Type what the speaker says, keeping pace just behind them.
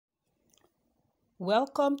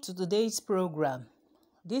Welcome to today's program.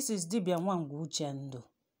 This is Dibia Nwangwu Uchendo.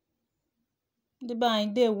 Ndị be anyị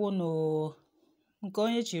ndewo no nke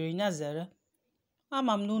onye chiri nya zere.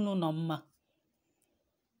 Ama m n'unu nọ mma.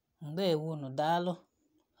 Ndewo no daalụ.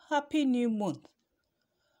 Happy New Month.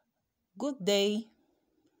 Good day,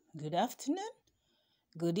 good afternoon,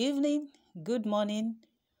 good evening, good morning,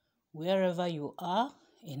 wherever you are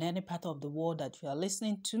in any part of the world that you are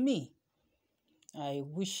listening to me. I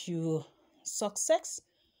wish you success.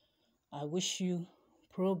 I wish you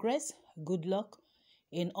progress, good luck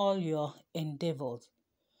in all your endeavors.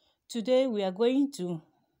 Today we are going to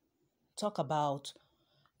talk about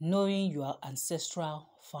knowing your ancestral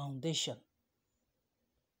foundation.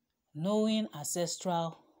 Knowing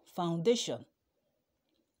ancestral foundation.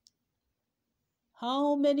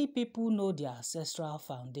 How many people know their ancestral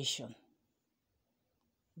foundation?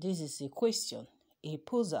 This is a question, a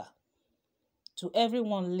poser to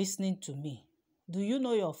everyone listening to me. Do you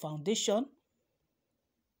know your foundation?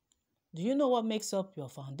 Do you know what makes up your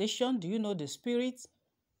foundation? Do you know the spirit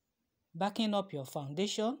backing up your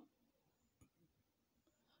foundation?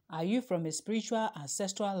 Are you from a spiritual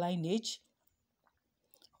ancestral lineage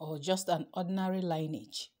or just an ordinary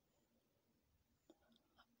lineage?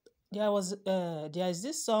 There is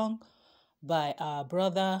this song by our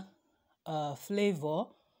brother Flavor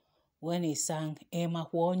when he sang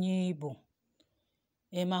Emakwa onye Igbo.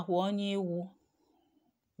 Emakwa onye Iwu,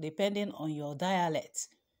 depending on your dialect.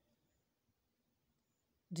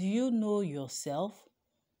 Do you know yourself?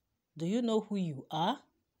 Do you know who you are?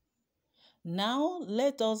 Now,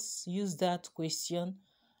 let us use that question.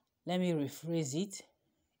 Let me rephrase it.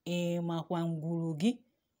 Emakwa ngwuru gị?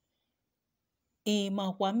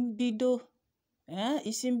 Emakwa mbido?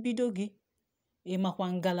 Isi mbido gị?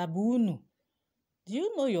 Emakwa ngalaba unu? Do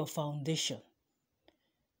you know your foundation?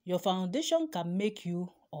 Your foundation can make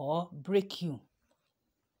you or break you.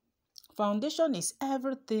 Foundation is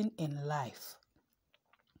everything in life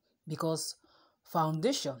because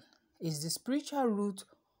foundation is the spiritual root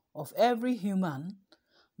of every human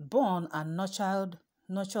born and nurtured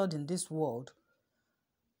in this world.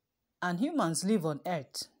 And humans live on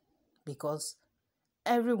earth because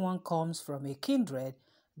everyone comes from a kindred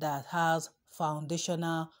that has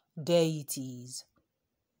foundational deities.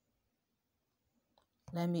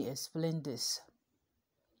 Let me explain this.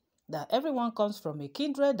 That everyone comes from a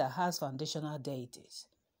kindred that has foundational deities.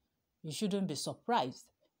 You shouldn't be surprised.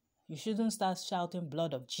 You shouldn't start shouting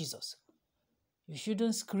blood of Jesus. You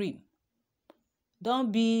shouldn't scream.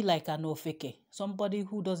 Don't be like an ofeke, somebody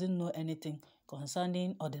who doesn't know anything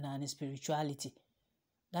concerning ordinary spirituality.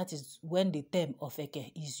 That is when the term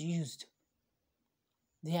ofeke is used.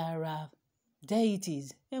 There are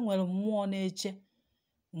deities. Enwere mmụọ na-eche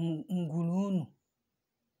ngwuru unu,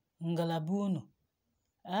 ngalaba unu.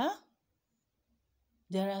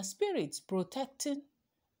 There are spirits protecting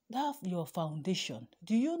your foundation.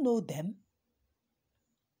 Do you know them?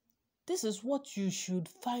 This is what you should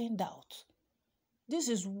find out. This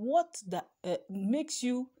is what makes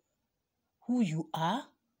you who you are.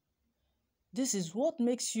 This is what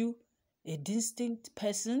makes you a distinct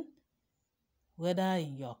person, whether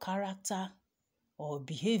in your character or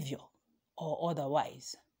behavior or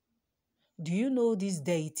otherwise. Do you know these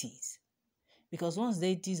deities? Because once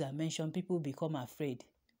deities are mentioned, people become afraid.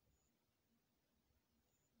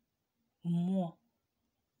 More.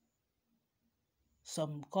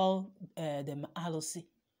 Some call them alusi.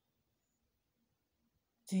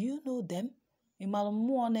 Do you know them? Do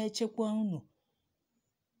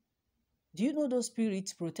you know those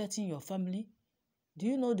spirits protecting your family? Do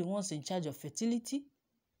you know the ones in charge of fertility?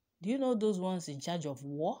 Do you know those ones in charge of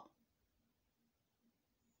war?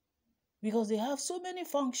 Because they have so many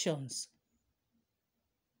functions.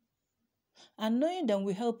 And knowing them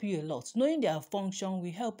will help you a lot. Knowing their function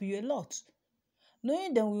will help you a lot.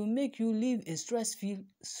 Knowing them will make you live a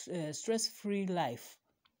stress-free life.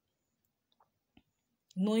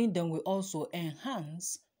 Knowing them will also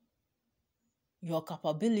enhance your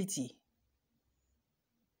capability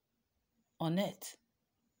on earth.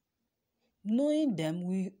 Knowing them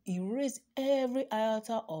will erase every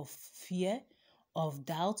iota of fear, of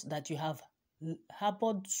doubt that you have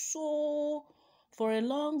harbored for a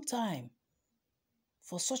long time.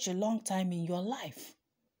 For such a long time in your life.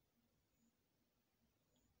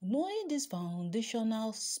 Knowing these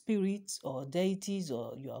foundational spirits or deities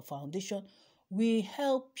or your foundation will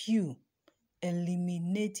help you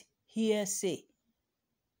eliminate hearsay.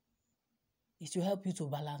 It will help you to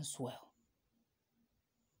balance well.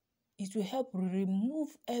 It will help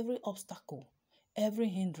remove every obstacle, every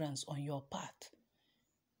hindrance on your path.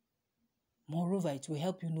 Moreover, it will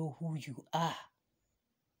help you know who you are.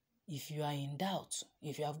 If you are in doubt,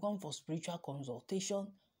 if you have gone for spiritual consultation,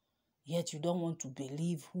 yet you don't want to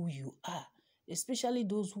believe who you are, especially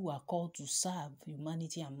those who are called to serve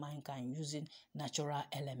humanity and mankind using natural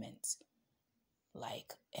elements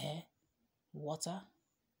like air, water,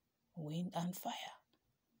 wind, and fire.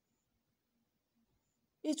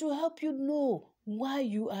 It will help you know why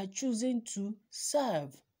you are choosing to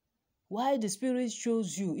serve, why the Spirit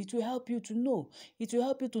chose you. It will help you to know. It will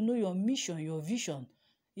help you to know your mission, your vision.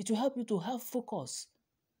 It will help you to have focus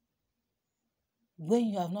when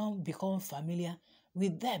you have now become familiar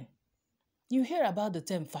with them. You hear about the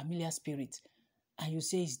term familiar spirit and you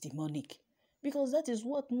say it's demonic, because that is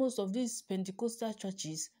what most of these Pentecostal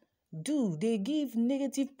churches do. They give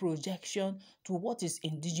negative projection to what is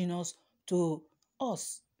indigenous to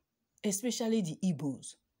us, especially the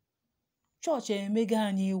Igbos. Church emega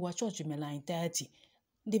anyị wa church mela 30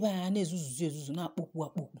 ndị be anyị na-ezuzu na-akpọkwu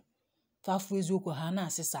akpọkwu fafu eziokwu ha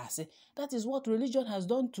na-asịsa asị. That is what religion has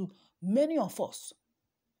done to many of us.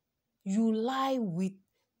 You lie with,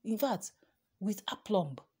 in fact, with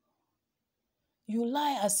aplomb. You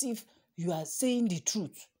lie as if you are saying the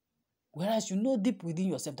truth, whereas you know deep within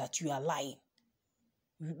yourself that you are lying.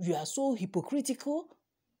 You are so hypocritical,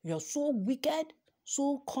 you are so wicked,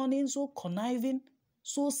 so cunning, so conniving,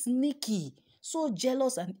 so sneaky, so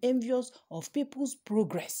jealous and envious of people's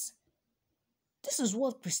progress. This is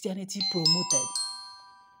what Christianity promoted.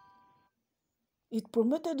 It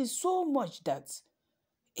promoted it so much that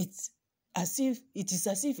it is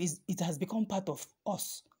as if it has become part of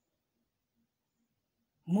us.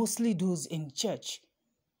 Mostly those in church,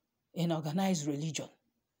 in organized religion.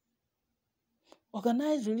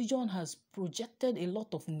 Organized religion has projected a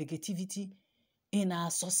lot of negativity in our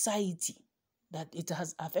society, that it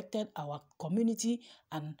has affected our community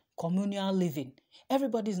and communal living.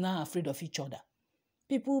 Everybody is now afraid of each other.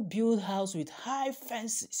 People build houses with high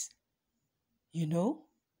fences,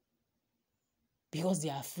 because they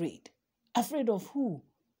are afraid. Afraid of who?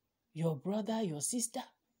 Your brother, your sister,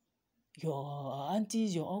 your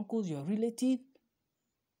aunties, your uncles, your relative.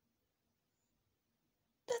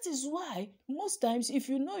 That is why most times, if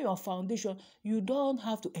you know your foundation, you don't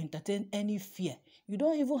have to entertain any fear. You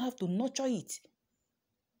don't even have to nurture it.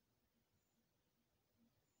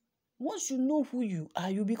 Once you know who you are,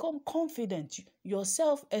 you become confident. Your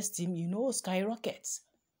self-esteem, skyrockets.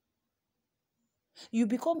 You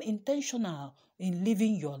become intentional in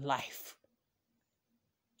living your life.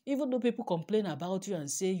 Even though people complain about you and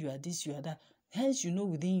say you are this, you are that, hence you know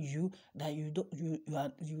within you that you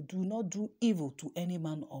do not do evil to any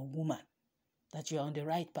man or woman, that you are on the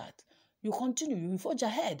right path. You continue, you forge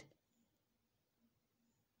ahead.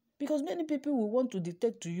 Because many people will want to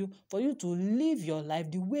dictate to you for you to live your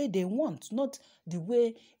life the way they want, not the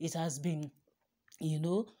way it has been,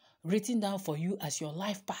 written down for you as your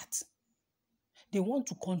life path. They want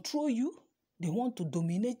to control you. They want to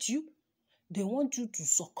dominate you. They want you to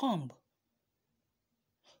succumb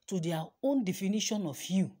to their own definition of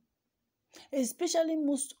you. Especially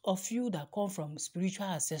most of you that come from spiritual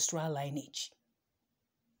ancestral lineage.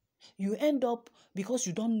 You end up, because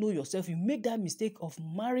you don't know yourself, you make that mistake of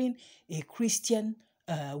marrying a Christian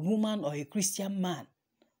woman or a Christian man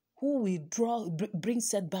who will bring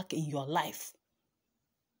setback in your life.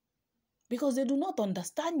 Because they do not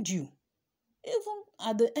understand you. Even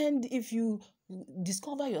at the end, if you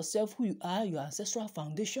discover yourself, who you are, your ancestral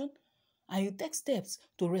foundation, and you take steps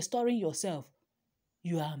to restoring yourself,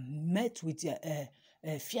 you are met with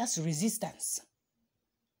a fierce resistance.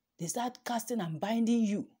 They start casting and binding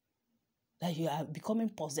you, that you are becoming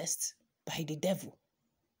possessed by the devil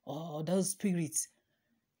or those spirits,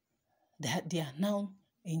 that they are now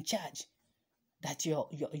in charge, that you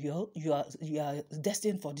are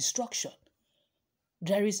destined for destruction.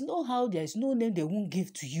 There is no how, there is no name they won't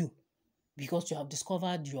give to you, because you have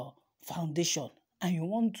discovered your foundation and you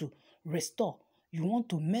want to restore, you want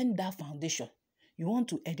to mend that foundation, you want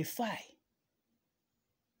to edify,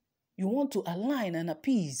 you want to align and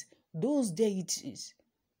appease those deities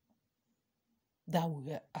that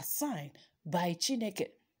were assigned by Chineke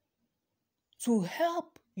to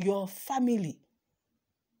help your family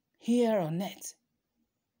here on earth,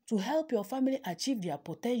 to help your family achieve their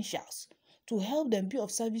potentials, to help them be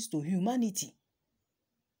of service to humanity.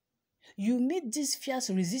 You meet this fierce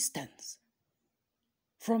resistance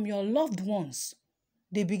from your loved ones.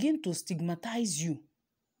 They begin to stigmatize you.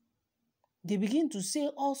 They begin to say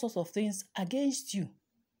all sorts of things against you.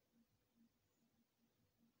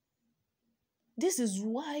 This is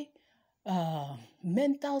why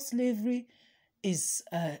mental slavery is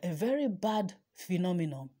a very bad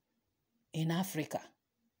phenomenon in Africa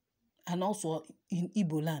and also in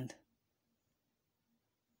Igbo land.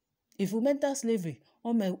 If we mental slavery,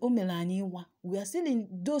 we are still in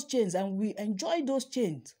those chains and we enjoy those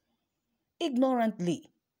chains ignorantly,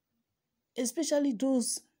 especially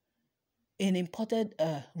those in imported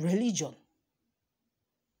religion.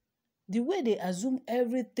 The way they assume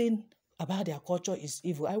everything about their culture is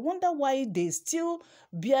evil. I wonder why they still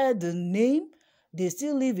bear the name, they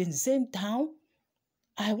still live in the same town.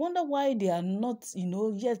 I wonder why they are not,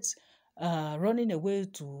 yet running away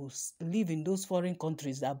to live in those foreign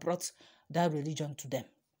countries that brought that religion to them.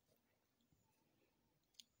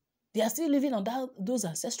 They are still living on those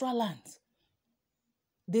ancestral lands.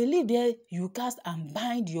 They live there, you cast and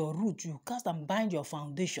bind your root, you cast and bind your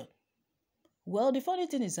foundation. Well, the funny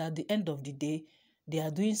thing is at the end of the day, they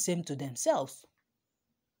are doing same to themselves.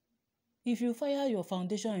 If you fire your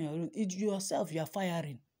foundation and your root, it yourself you are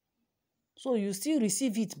firing. So you still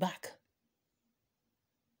receive it back.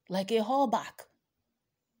 Like a back.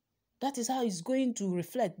 That is how it's going to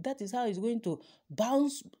reflect. That is how it's going to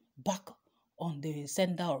bounce back on the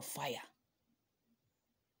sender of fire.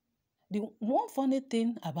 The one funny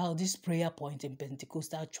thing about this prayer point in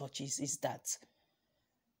Pentecostal churches is that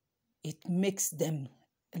it makes them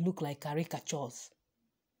look like caricatures.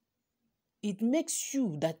 It makes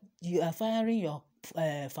you that you are firing your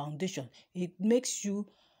foundation. It makes you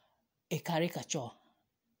a caricature,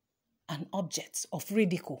 an object of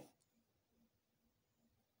ridicule.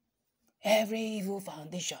 Every evil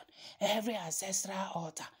foundation, every ancestral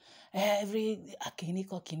altar, every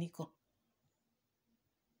kiniko.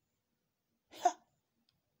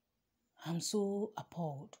 I'm so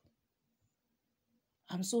appalled.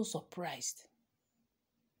 I'm so surprised.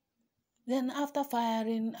 Then after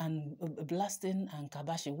firing and blasting and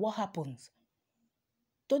kabashing, what happens?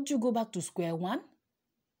 Don't you go back to square one?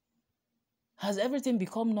 Has everything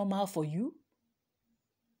become normal for you?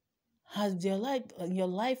 Has your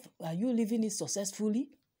life, are you living it successfully?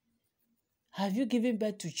 Have you given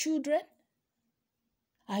birth to children?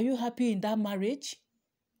 Are you happy in that marriage?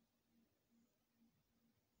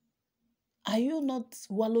 Are you not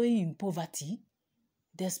wallowing in poverty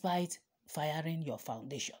despite firing your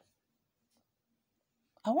foundation?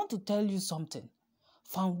 I want to tell you something.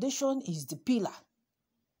 Foundation is the pillar.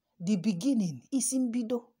 The beginning is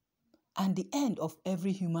imbido, and the end of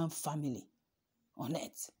every human family on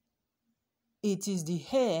earth. It is the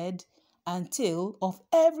head and tail of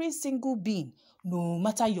every single being, no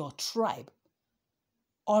matter your tribe,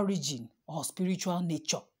 origin, or spiritual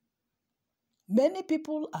nature. Many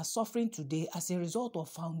people are suffering today as a result of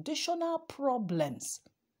foundational problems.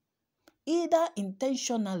 Either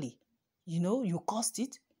intentionally, you caused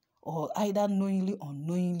it, or either knowingly or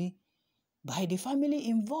unknowingly by the family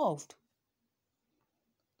involved.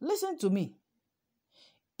 Listen to me.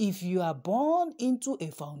 If you are born into a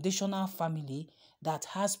foundational family that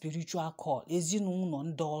has spiritual call, the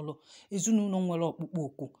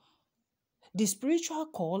spiritual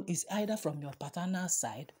call is either from your paternal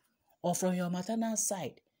side or from your maternal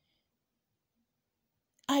side.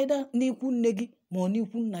 Either n'ikwu nne gị ma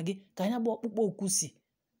n'ikwu nna gị ka anya bụ ọkpụkpọ oku si.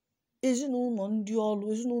 Ezinụlọ ndị ọlụ,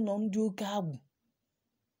 ezinụlọ ndị oke agwụ.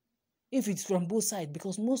 If it's from both sides,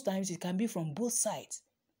 because most times it can be from both sides.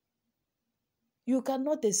 You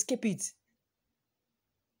cannot escape it.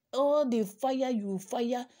 All the fire you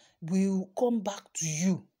fire will come back to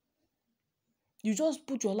you. You just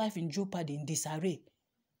put your life in jeopardy, in disarray,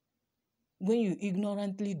 when you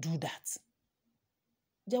ignorantly do that.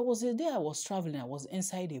 There was a day I was traveling, I was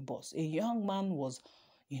inside a bus. A young man was,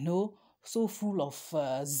 so full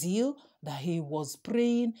of zeal that he was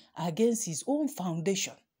praying against his own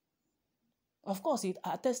foundation. Of course, it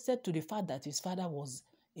attested to the fact that his father was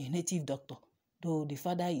a native doctor, though the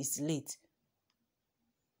father is late.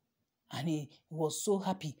 And he was so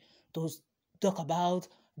happy to talk about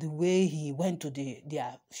the way he went to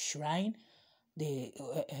their shrine, the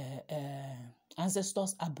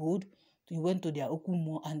ancestors' abode. He went to their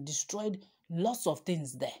okumo and destroyed lots of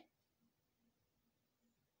things there.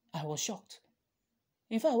 I was shocked.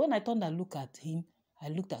 In fact, when I turned and looked at him,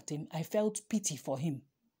 I felt pity for him.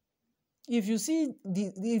 If you see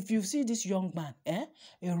this young man, a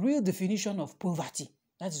real definition of poverty,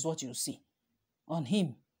 that is what you see on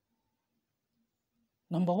him.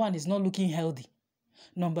 Number one, he's not looking healthy.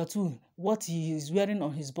 Number two, what he is wearing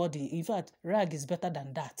on his body, in fact, rag is better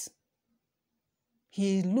than that.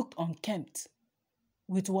 He looked unkempt,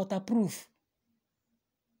 with waterproof.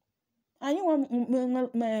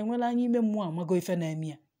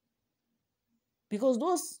 Because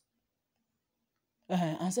those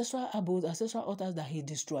ancestral abodes, ancestral altars that he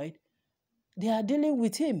destroyed, they are dealing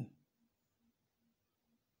with him.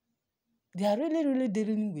 They are really, really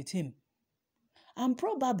dealing with him. And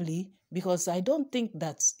probably because I don't think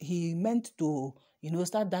that he meant to,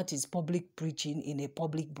 start that his public preaching in a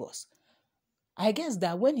public bus. I guess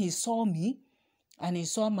that when he saw me and he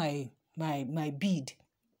saw my bead,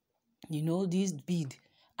 this bead,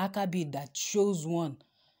 aka bead that shows one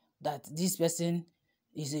that this person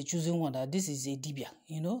is a chosen one, that this is a dibia,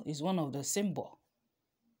 is one of the symbol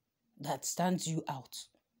that stands you out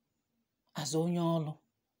as onyolo.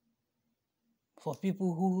 For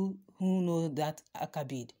people who know that aka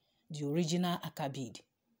bead, the original aka bead.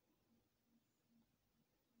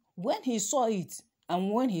 When he saw it,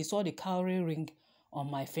 and when he saw the cowrie ring on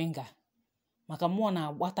my finger,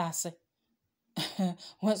 makamona watase.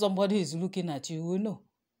 When somebody is looking at you, you will know.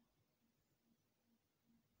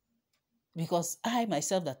 Because I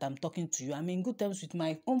myself that I'm talking to you, I'm in good terms with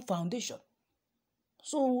my own foundation.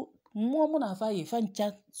 So, mwamuna faye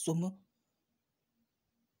fancha somo.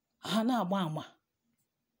 Hana mama.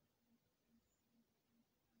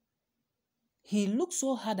 He looked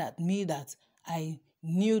so hard at me that I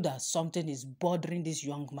knew that something is bothering this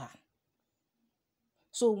young man.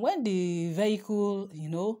 So when the vehicle,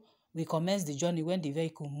 we commenced the journey, when the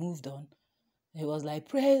vehicle moved on, he was like,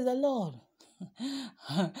 praise the Lord.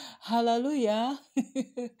 Hallelujah.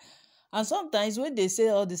 And sometimes when they say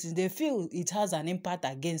all this, they feel it has an impact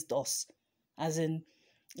against us. As in,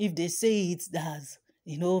 if they say it has,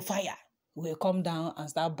 fire will come down and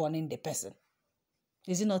start burning the person.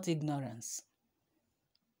 Is it not ignorance?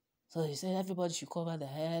 So he said, everybody should cover their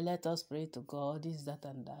hair. Let us pray to God, this, that,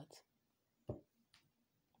 and that.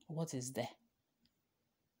 What is there?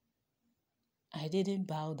 I didn't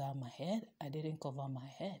bow down my head. I didn't cover my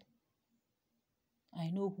head.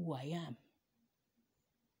 I know who I am.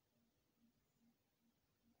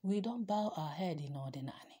 We don't bow our head in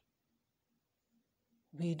ordinary.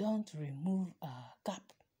 We don't remove our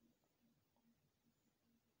cap.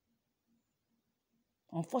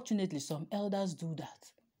 Unfortunately, some elders do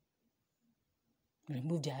that.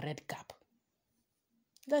 Remove their red cap.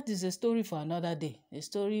 That is a story for another day. A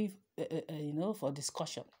story, for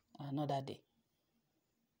discussion another day.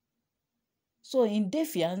 So in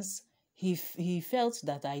defiance, he felt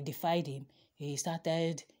that I defied him. He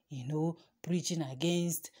started, preaching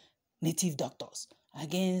against native doctors,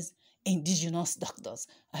 against indigenous doctors,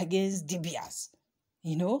 against DBS,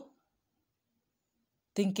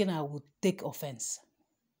 thinking I would take offense.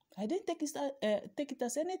 I didn't take it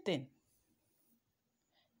as anything.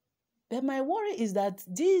 But my worry is that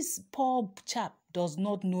this poor chap does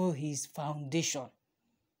not know his foundation.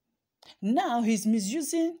 Now he's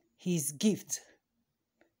misusing his gift.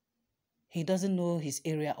 He doesn't know his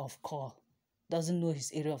area of call, doesn't know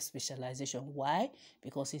his area of specialization. Why?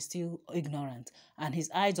 Because he's still ignorant and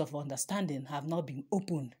his eyes of understanding have not been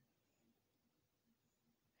opened.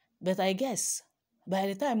 But I guess by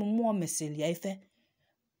the time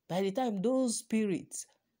by the time those spirits,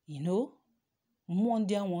 mmụọ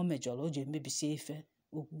ndị anwụ mejọrọ o ji emebisi ife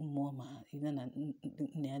okwu mmụọ ma ile na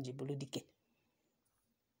nne ya ji bụrụ dike.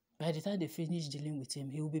 By the time they finish dealing with him,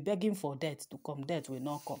 he will be begging for death to come. Death will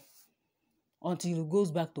not come until he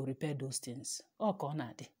goes back to repair those things. Oh,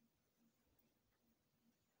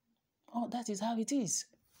 that is how it is.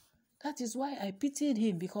 That is why I pitied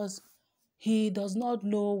him, because he does not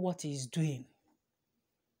know what he's doing.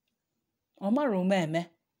 Omaro meme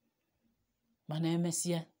mana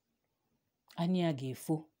emesia anya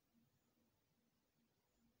ga-efo.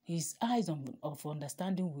 His eyes of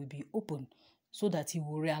understanding will be open so that he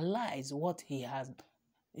will realize what he has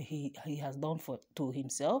done to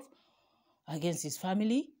himself, against his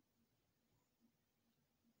family,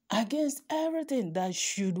 against everything that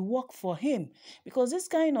should work for him. Because this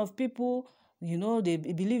kind of people, they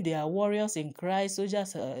believe they are warriors in Christ,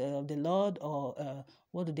 soldiers of the Lord, or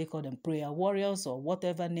what do they call them? Prayer warriors, or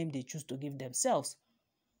whatever name they choose to give themselves.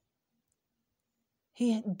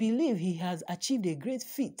 He believes he has achieved a great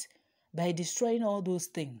feat by destroying all those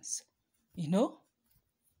things.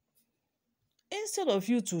 Instead of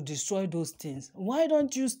you to destroy those things, why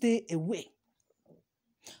don't you stay away?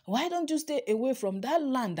 Why don't you stay away from that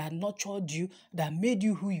land that nurtured you, that made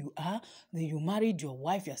you who you are? Then you married your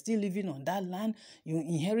wife, you're still living on that land, you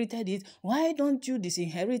inherited it. Why don't you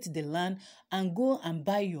disinherit the land and go and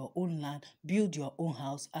buy your own land, build your own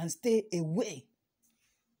house, and stay away?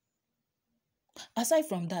 Aside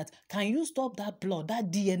from that, can you stop that blood, that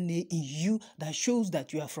DNA in you that shows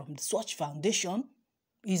that you are from such foundation?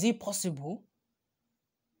 Is it possible?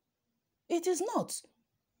 It is not.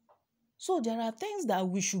 So there are things that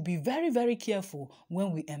we should be very, very careful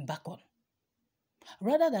when we embark on.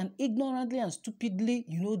 Rather than ignorantly and stupidly,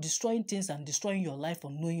 destroying things and destroying your life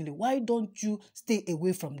unknowingly, why don't you stay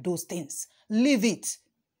away from those things? Leave it.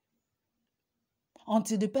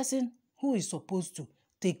 until the person who is supposed to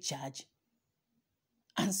take charge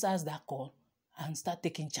answers that call and start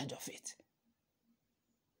taking charge of it.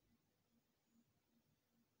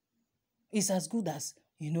 It's as good as,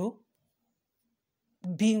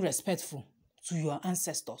 being respectful to your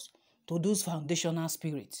ancestors, to those foundational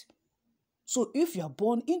spirits. So if you are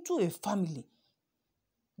born into a family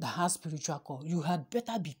that has spiritual call, you had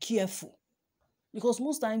better be careful. Because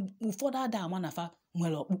most times,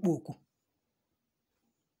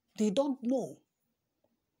 they don't know.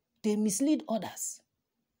 They mislead others.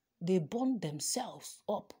 They burn themselves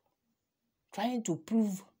up trying to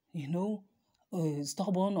prove,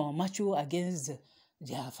 stubborn or macho against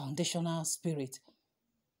their foundational spirit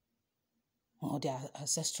or their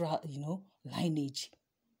ancestral, lineage.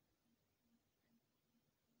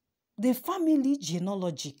 The family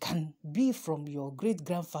genealogy can be from your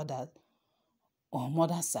great-grandfather or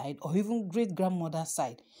mother's side or even great-grandmother's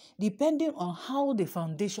side, depending on how the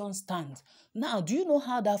foundation stands. Now, do you know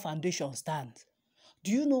how that foundation stands?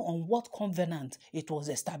 Do you know on what covenant it was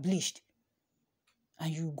established?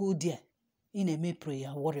 And you go there, in a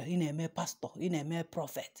prayer warrior, in a pastor, in a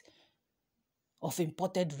prophet of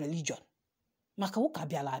imported religion. Maka ụka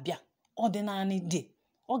bịara abịa, ọdịnala dị,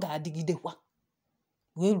 ọ ga-adịgidekwa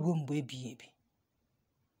wee ruo mgbe ebighị ebi.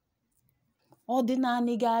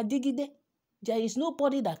 Ọdịnala ga-adịgide. There is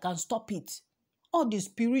nobody that can stop it. All the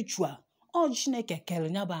spiritual, all Chineke kere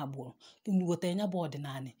nya bụ agbụrụ, weta nya bụ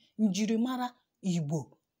ọdịnala, njirimara Igbo,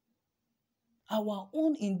 our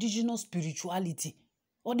own indigenous spirituality,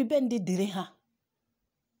 or the bende dịrị ha.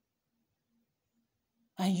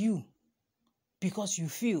 And you, because you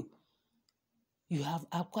feel you have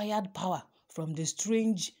acquired power from the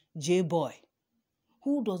strange J-boy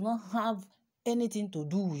who does not have anything to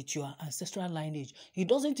do with your ancestral lineage. He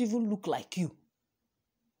doesn't even look like you.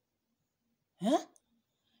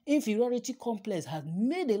 Inferiority complex has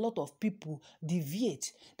made a lot of people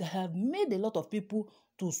deviate. They have made a lot of people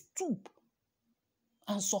to stoop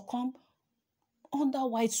and succumb under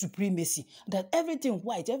white supremacy. That everything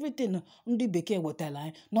white, everything ndị bekee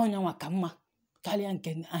wetara na onyanwa ka mma karịa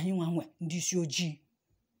nke anyị nwanwe ndị isi ojii.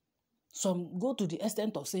 Some go to the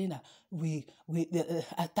extent of saying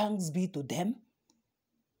that thanks be to them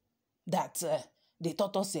that they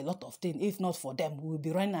taught us a lot of things. If not for them, we will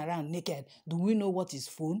be running around naked. Do we know what is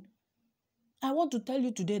phone? I want to tell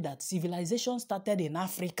you today that civilization started in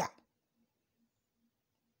Africa.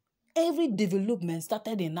 Every development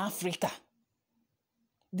started in Africa.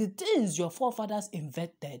 The things your forefathers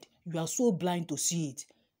invented, you are so blind to see it.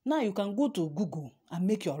 Now you can go to Google and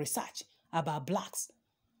make your research about blacks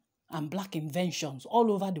and black inventions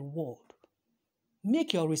all over the world.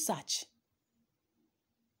 Make your research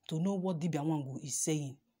to know what Dibia Wangu is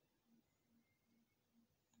saying.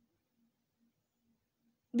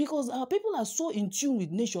 Because our people are so in tune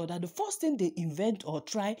with nature that the first thing they invent or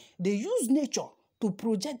try, they use nature to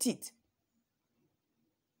project it.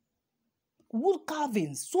 Wood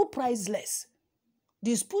carvings, so priceless.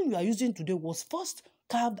 The spoon you are using today was first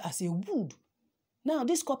carved as a wood. Now,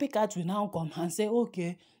 these copycats will now come and say,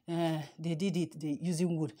 okay, they did it, they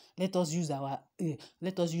using wood. Let us use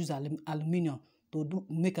aluminium to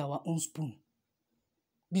make our own spoon.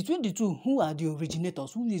 Between the two, who are the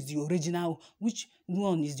originators? Who is the original? Which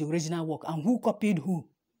one is the original work? And who copied who?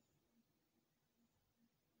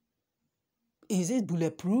 Is it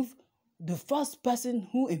bulletproof? The first person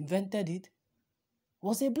who invented it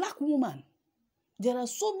was a black woman. There are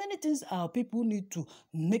so many things our people need to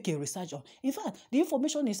make a research on. In fact, the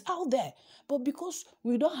information is out there. But because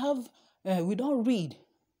we don't read,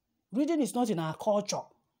 reading is not in our culture.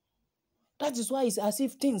 That is why it's as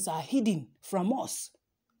if things are hidden from us.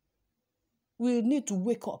 We need to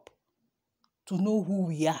wake up to know who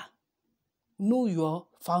we are. Know your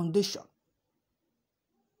foundation.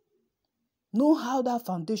 Know how that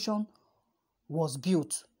foundation was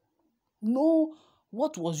built. Know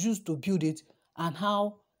what was used to build it and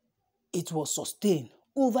how it was sustained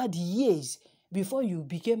over the years before you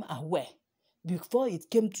became aware, before it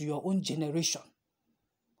came to your own generation.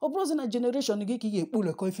 A generation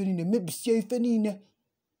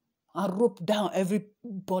and rope down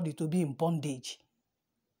everybody to be in bondage.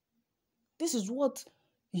 This is what,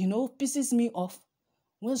 pisses me off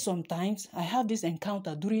when sometimes I have this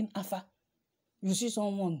encounter during Afa. You see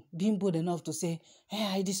someone being bold enough to say, hey,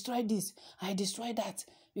 I destroyed this, I destroyed that,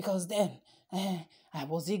 because then I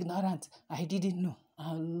was ignorant, I didn't know.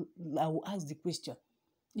 I will ask the question,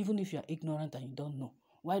 even if you are ignorant and you don't know,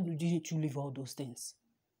 why didn't you leave all those things?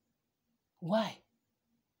 Why?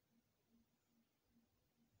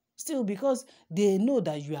 Still, because they know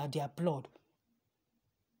that you are their blood.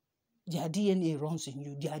 Their DNA runs in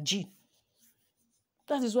you, their gene.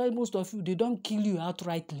 That is why most of you, they don't kill you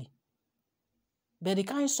outrightly. But the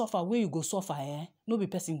kind of suffer where you go suffer, no be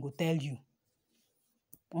person go tell you.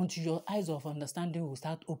 Until your eyes of understanding will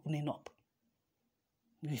start opening up.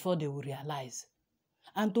 Before they will realize.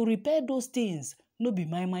 And to repair those things, no be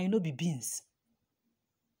my mind, no be beans.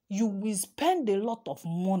 You will spend a lot of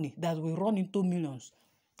money that will run into millions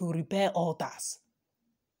to repair altars.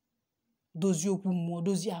 Those you kumo,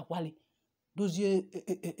 those you akwali, those you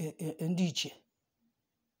ndiche.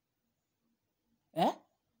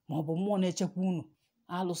 Maọbụ mmụọ na-echekwa unu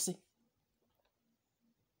alụsị.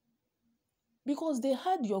 Because they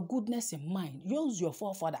had your goodness in mind. Use your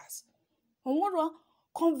forefathers. Onwere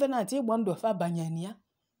covenant ịgba ndụ fa banyere ya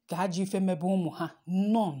ka ha ji ife mebe ụmụ ha.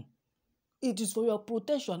 None. It is for your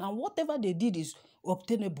protection, and whatever they did is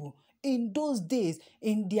obtainable. In those days,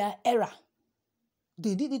 in their era,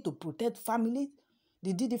 they did it to protect families.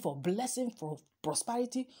 They did it for blessing, for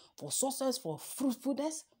prosperity, for success, for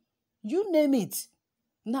fruitfulness. You name it.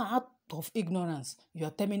 Now, out of ignorance, you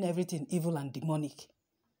are terming everything evil and demonic.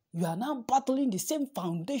 You are now battling the same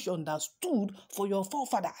foundation that stood for your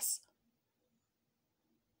forefathers.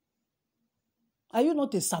 Are you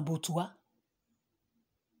not a saboteur?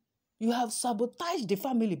 You have sabotaged the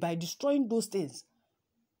family by destroying those things,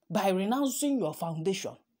 by renouncing your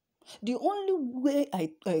foundation. The only way I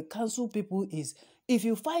counsel people is if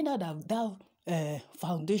you find out that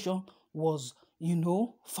foundation was,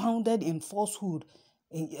 founded in falsehood,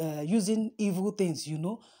 using evil things,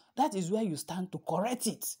 that is where you stand to correct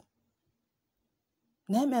it.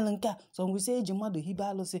 Some will say,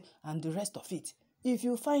 and the rest of it. If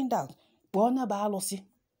you find out,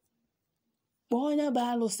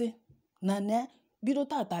 na bido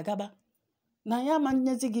tata gaba na ya ma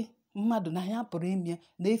nyezi gị mmadụ na ya pụrụ ime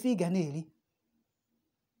na efe ị ga na-eri.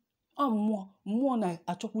 Mmụọ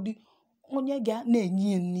na-achọkwudi onye ga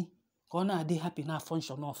na-enye nri ka ọ na-adị happy na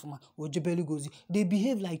function ọfụma ojebelu gozi. They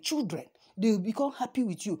behave like children. They will become happy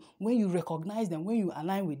with you when you recognize them, when you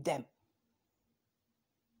align with them.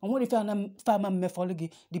 And what if farmer mefolo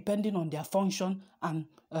gị depending on their function and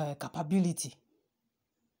capability.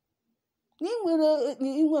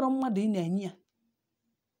 Inwere mmadụ ị na-enye ya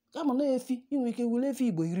kama na efi inwe ike wule efi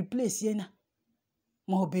Igbo replace ya na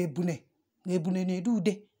ma ọ bụ ebune na ebune na-edu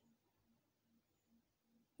ude.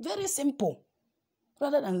 Very simple.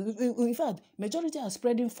 Rather than, in fact, majority are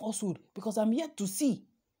spreading falsehood because I'm yet to see.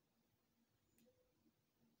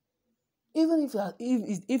 Even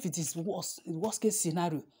if it is worst case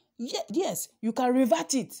scenario, yes, you can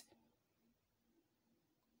revert it.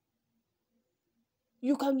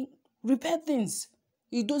 You can repair things.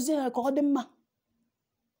 It doesn't record them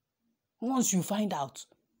once you find out.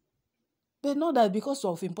 But not that because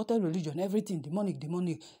of imported religion, everything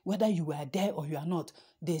demonic, whether you were there or you are not.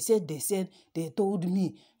 They said, they told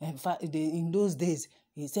me, in those days,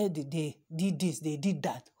 he said they did this, they did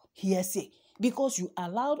that. Hearsay. Because you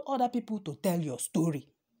allowed other people to tell your story.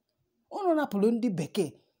 Ono na pulundi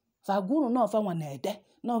beke. Fagunu na ofa wanede,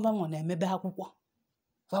 na ofa wanemebe hakuko.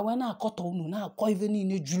 Fawena akoto unu na akọ even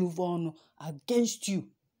in a juluvo against you.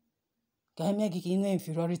 Keme giki ino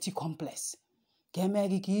inferiority complex. Keme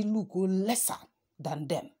giki look lesser than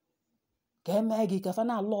them. Keme giki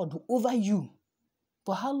fana Lord over you.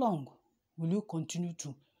 For how long will you continue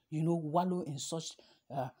to, wallow in such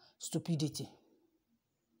stupidity?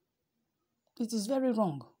 It is very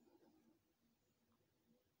wrong.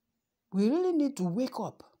 We really need to wake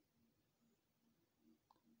up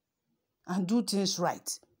and do things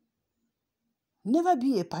right. Never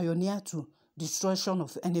be a pioneer to destruction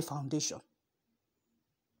of any foundation.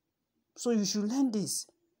 So you should learn this.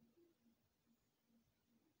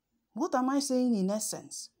 What am I saying in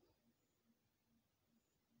essence?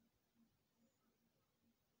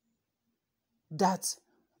 That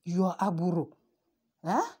you are aburu.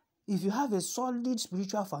 If you have a solid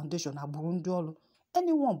spiritual foundation,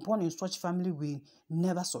 anyone born in such family will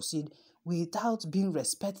never succeed without being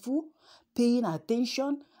respectful, paying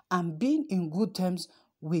attention, and being in good terms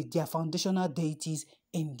with their foundational deities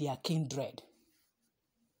in their kindred.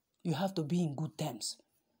 You have to be in good terms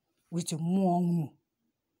with your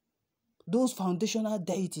those foundational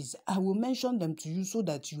deities. I will mention them to you so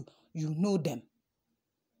that you know them.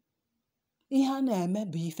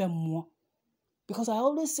 Because I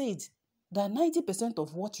always say it, that 90%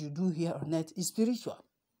 of what you do here on earth is spiritual.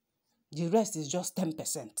 The rest is just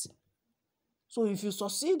 10%. So if you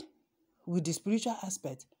succeed with the spiritual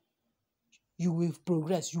aspect, you will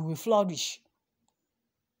progress, you will flourish.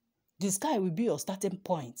 The sky will be your starting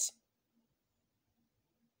point.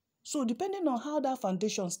 So depending on how that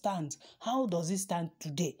foundation stands, how does it stand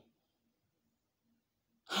today?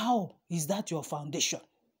 How is that your foundation?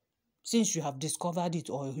 Since you have discovered it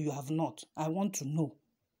or you have not, I want to know.